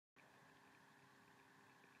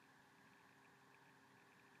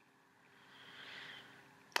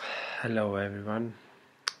Hello everyone,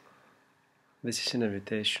 this is an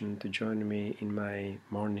invitation to join me in my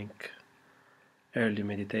morning early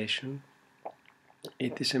meditation.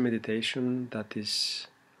 It is a meditation that is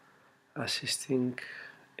assisting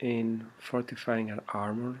in fortifying our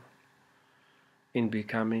armor, in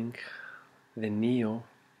becoming the Neo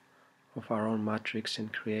of our own matrix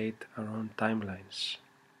and create our own timelines.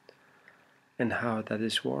 And how that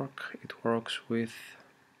is work? It works with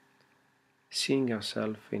seeing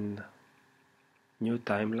ourselves in new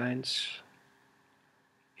timelines,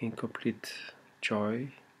 in complete joy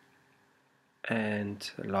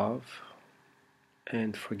and love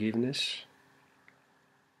and forgiveness,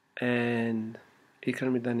 and it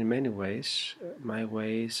can be done in many ways. My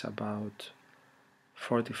way is about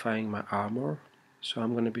fortifying my armor, so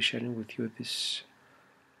I'm going to be sharing with you this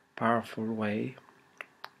powerful way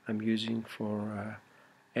I'm using for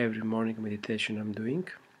every morning meditation I'm doing.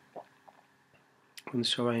 And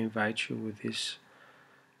so I invite you with this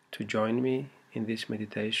to join me in this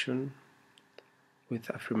meditation with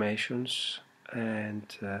affirmations and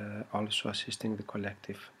also assisting the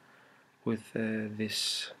collective with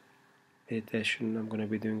this meditation I'm going to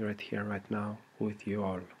be doing right here, right now with you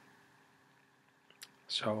all.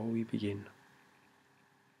 So we begin.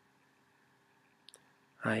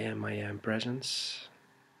 I am presence,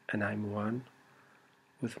 and I'm one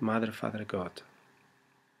with Mother, Father, God.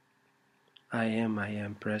 I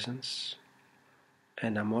am presence,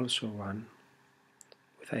 and I'm also one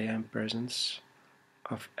with I am presence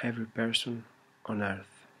of every person on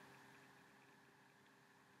earth.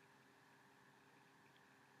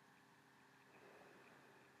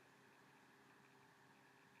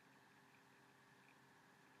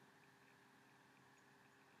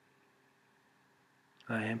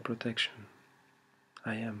 I am protection.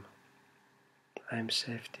 I am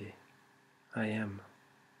safety. I am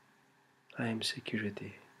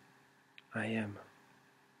security. I am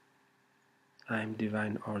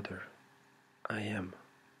divine order. I am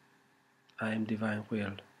divine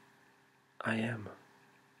will. I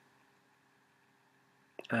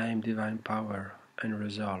am divine power and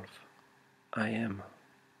resolve. I am.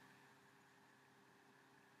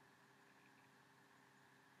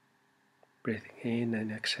 Breathing in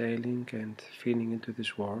and exhaling and feeling into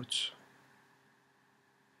these words.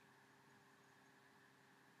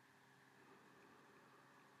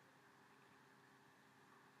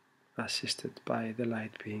 Assisted by the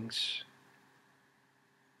light beings,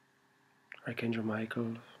 Archangel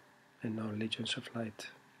Michael and all legions of light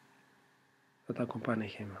that accompany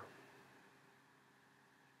him.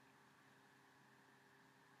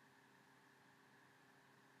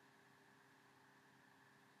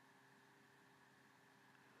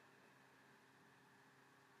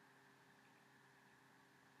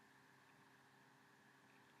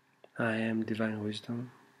 I am divine wisdom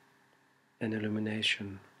and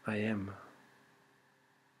illumination. I am.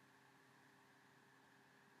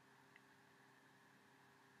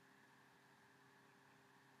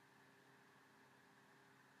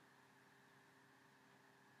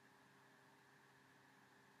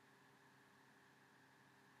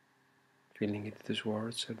 Feeling into these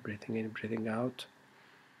words and breathing in, breathing out.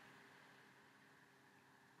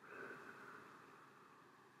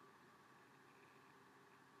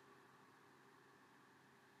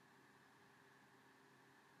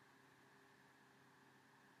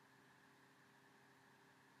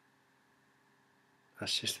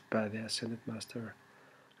 Assisted by the Ascended Master,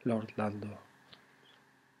 Lord Lando.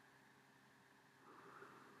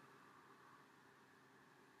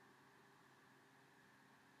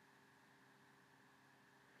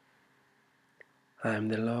 I am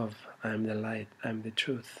the love, I am the light, I am the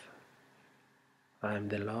truth. I am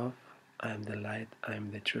the love, I am the light, I am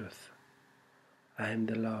the truth. I am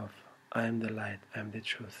the love, I am the light, I am the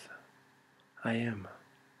truth. I am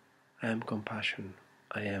compassion,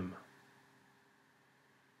 I am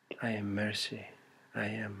mercy, I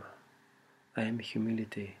am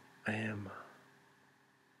humility, I am.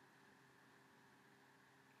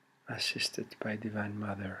 Assisted by Divine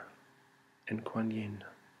Mother and Kuan Yin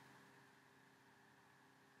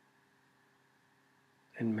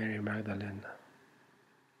and Mary Magdalene.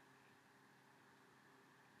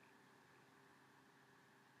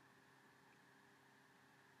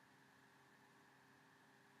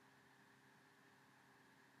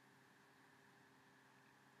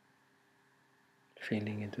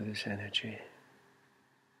 Feeling into this energy.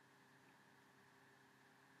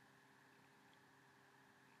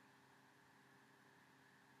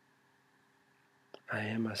 I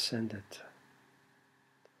am ascended.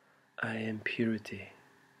 I am purity.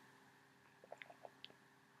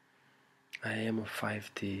 I am of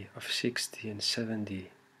 5D, of 60 and 70.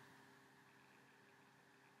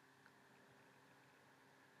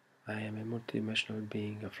 I am a multidimensional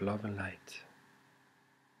being of love and light.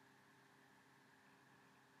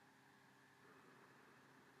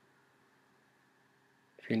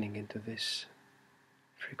 Feeling into this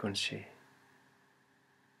frequency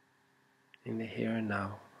in the here and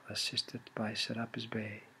now, assisted by Serapis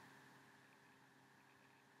Bey.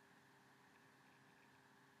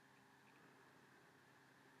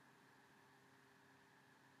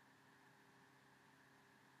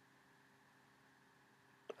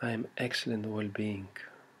 I am excellent well-being.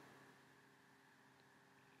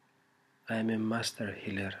 I am a master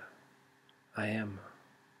healer. I am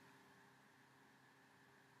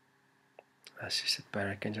assisted by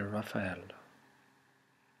Archangel Raphael,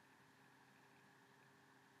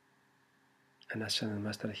 and Ascended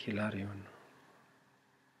Master Hilarion.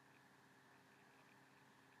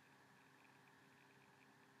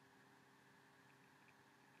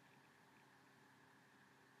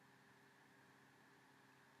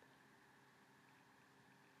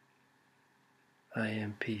 I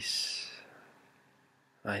am peace.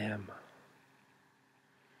 I am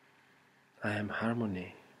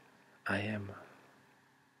harmony. I am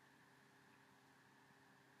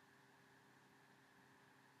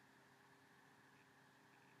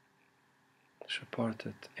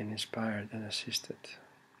supported and inspired and assisted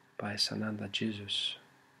by Sananda Jesus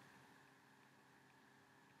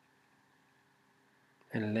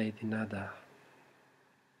and Lady Nada.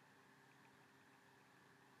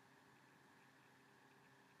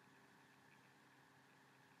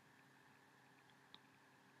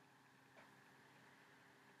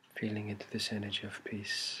 Feeling into this energy of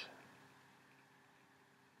peace,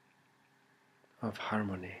 of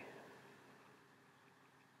harmony.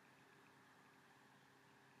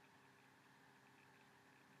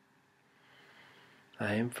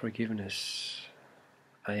 I am forgiveness.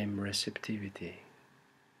 I am receptivity.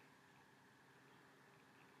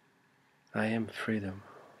 I am freedom.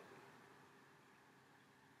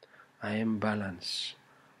 I am balance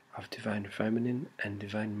of divine feminine and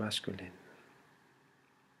divine masculine.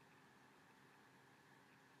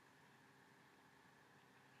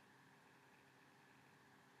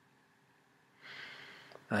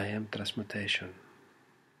 I am transmutation.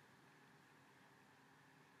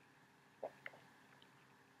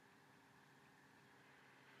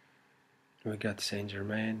 We got Saint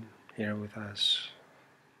Germain here with us,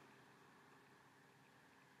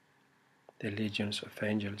 the legions of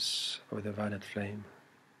angels of the violet flame,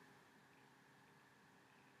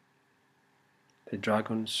 the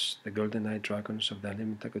dragons, the golden-eyed dragons of the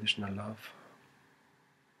unlimited conditional love,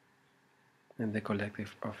 and the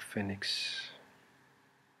collective of Phoenix,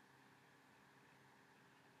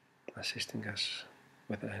 assisting us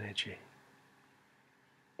with energy,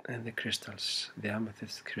 and the crystals, the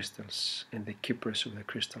amethyst crystals, and the keepers of the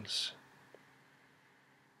crystals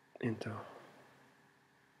into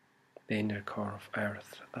the inner core of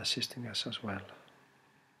Earth, assisting us as well.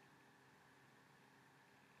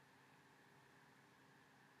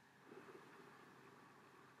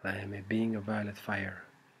 I am a being of violet fire.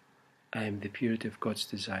 I am the purity of God's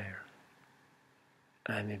desire.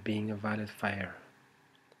 I am a being of violet fire.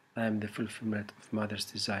 I am the fulfillment of Mother's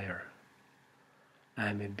desire. I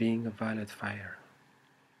am a being of violet fire.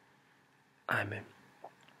 I am a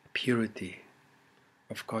purity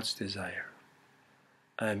of God's desire.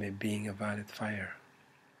 I am a being of violet fire.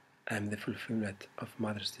 I am the fulfillment of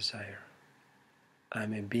Mother's desire. I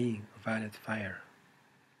am a being of violet fire.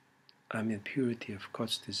 I am the purity of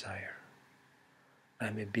God's desire. I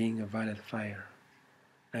am a being of violet fire.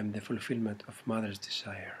 I am the fulfillment of Mother's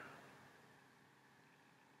desire.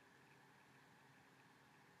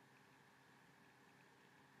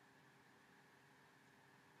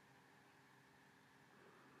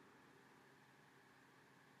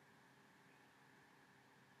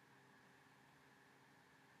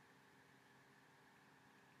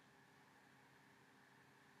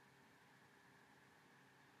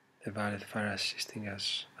 The violet fire assisting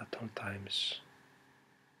us at all times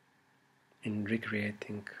in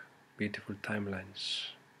recreating beautiful timelines.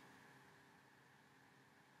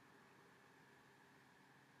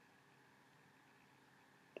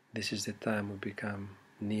 This is the time we become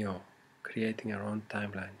Neo, creating our own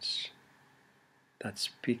timelines that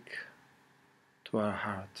speak to our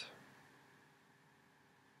heart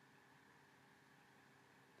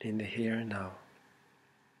in the here and now.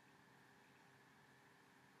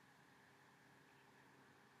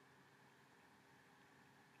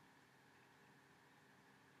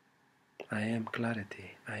 I am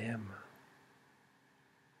clarity. I am.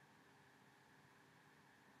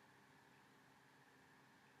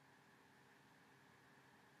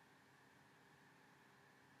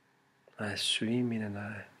 I swim in an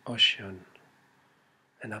ocean,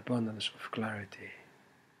 an abundance of clarity.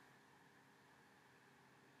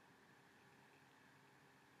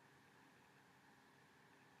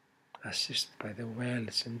 Assisted by the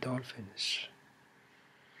whales and dolphins,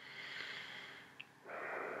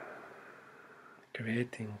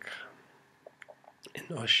 creating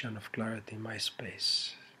an ocean of clarity in my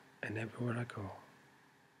space and everywhere I go.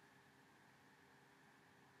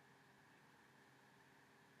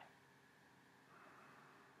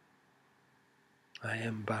 I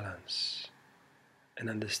am balance and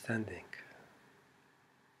understanding.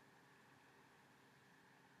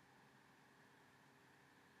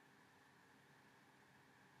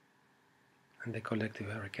 And the collective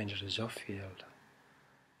Archangel Zophiel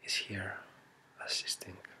is here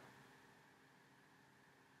assisting.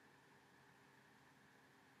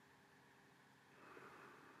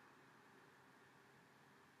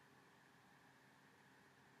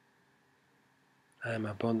 I am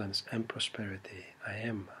abundance and prosperity. I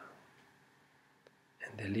am.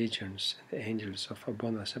 And the legions and the angels of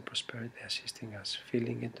abundance and prosperity assisting us,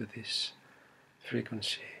 feeling into this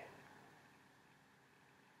frequency.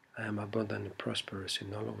 I am abundant and prosperous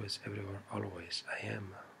in always, everywhere, always. I am.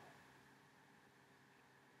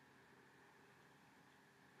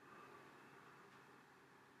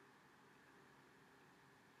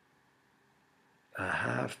 I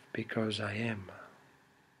have because I am.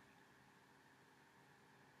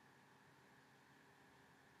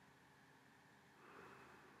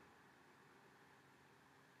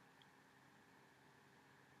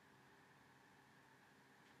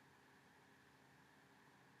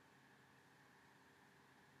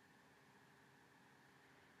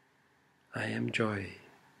 I am joy.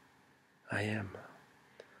 I am.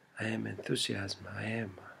 I am enthusiasm. I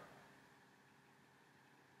am.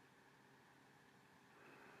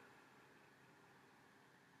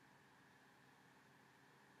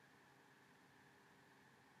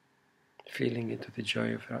 Feeling into the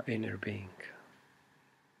joy of our inner being,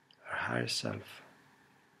 our higher self,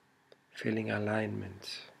 feeling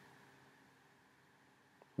alignment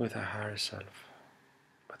with our higher self,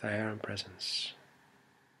 with our own presence,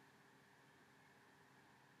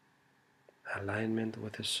 alignment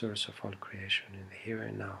with the source of all creation in the here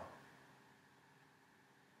and now.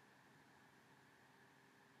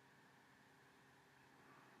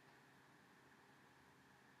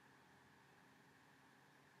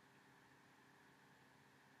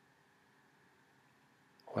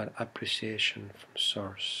 What appreciation from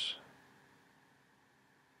source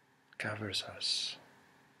covers us.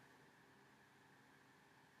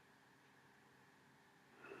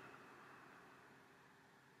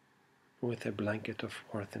 With a blanket of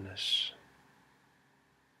worthiness.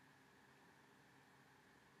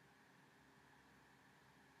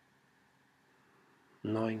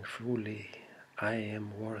 Knowing fully I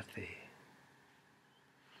am worthy.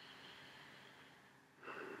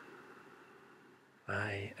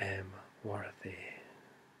 I am worthy.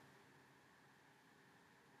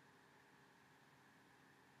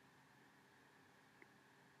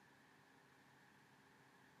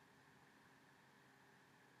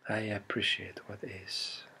 I appreciate what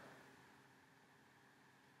is,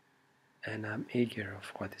 and I'm eager of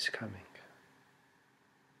what is coming.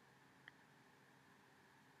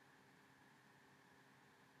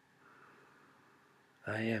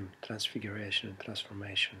 I am transfiguration and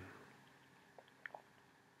transformation.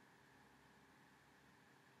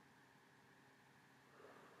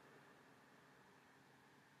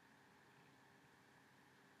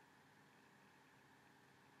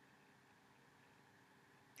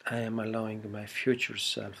 I am allowing my future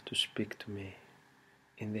self to speak to me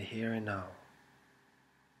in the here and now.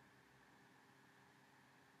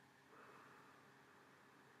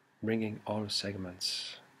 Bringing all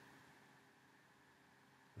segments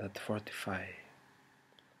that fortify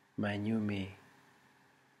my new me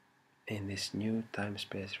in this new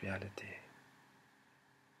time-space reality,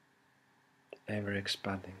 ever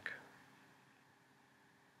expanding.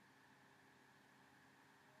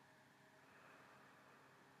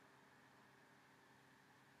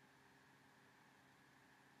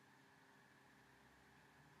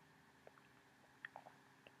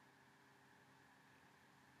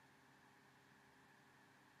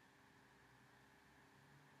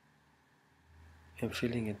 And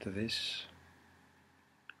feeling into this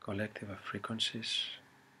collective of frequencies,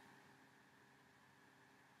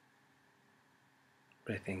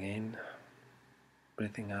 breathing in,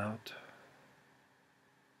 breathing out.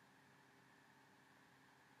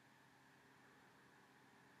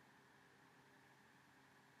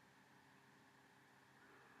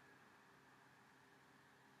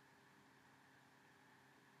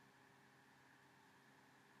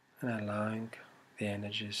 and allowing the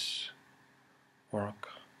energies work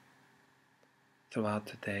throughout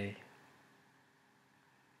the day,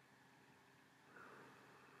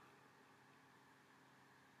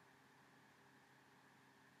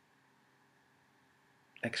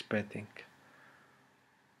 expecting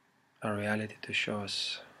our reality to show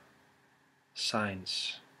us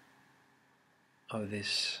signs of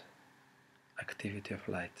this activity of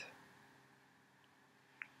light.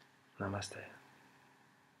 Namaste.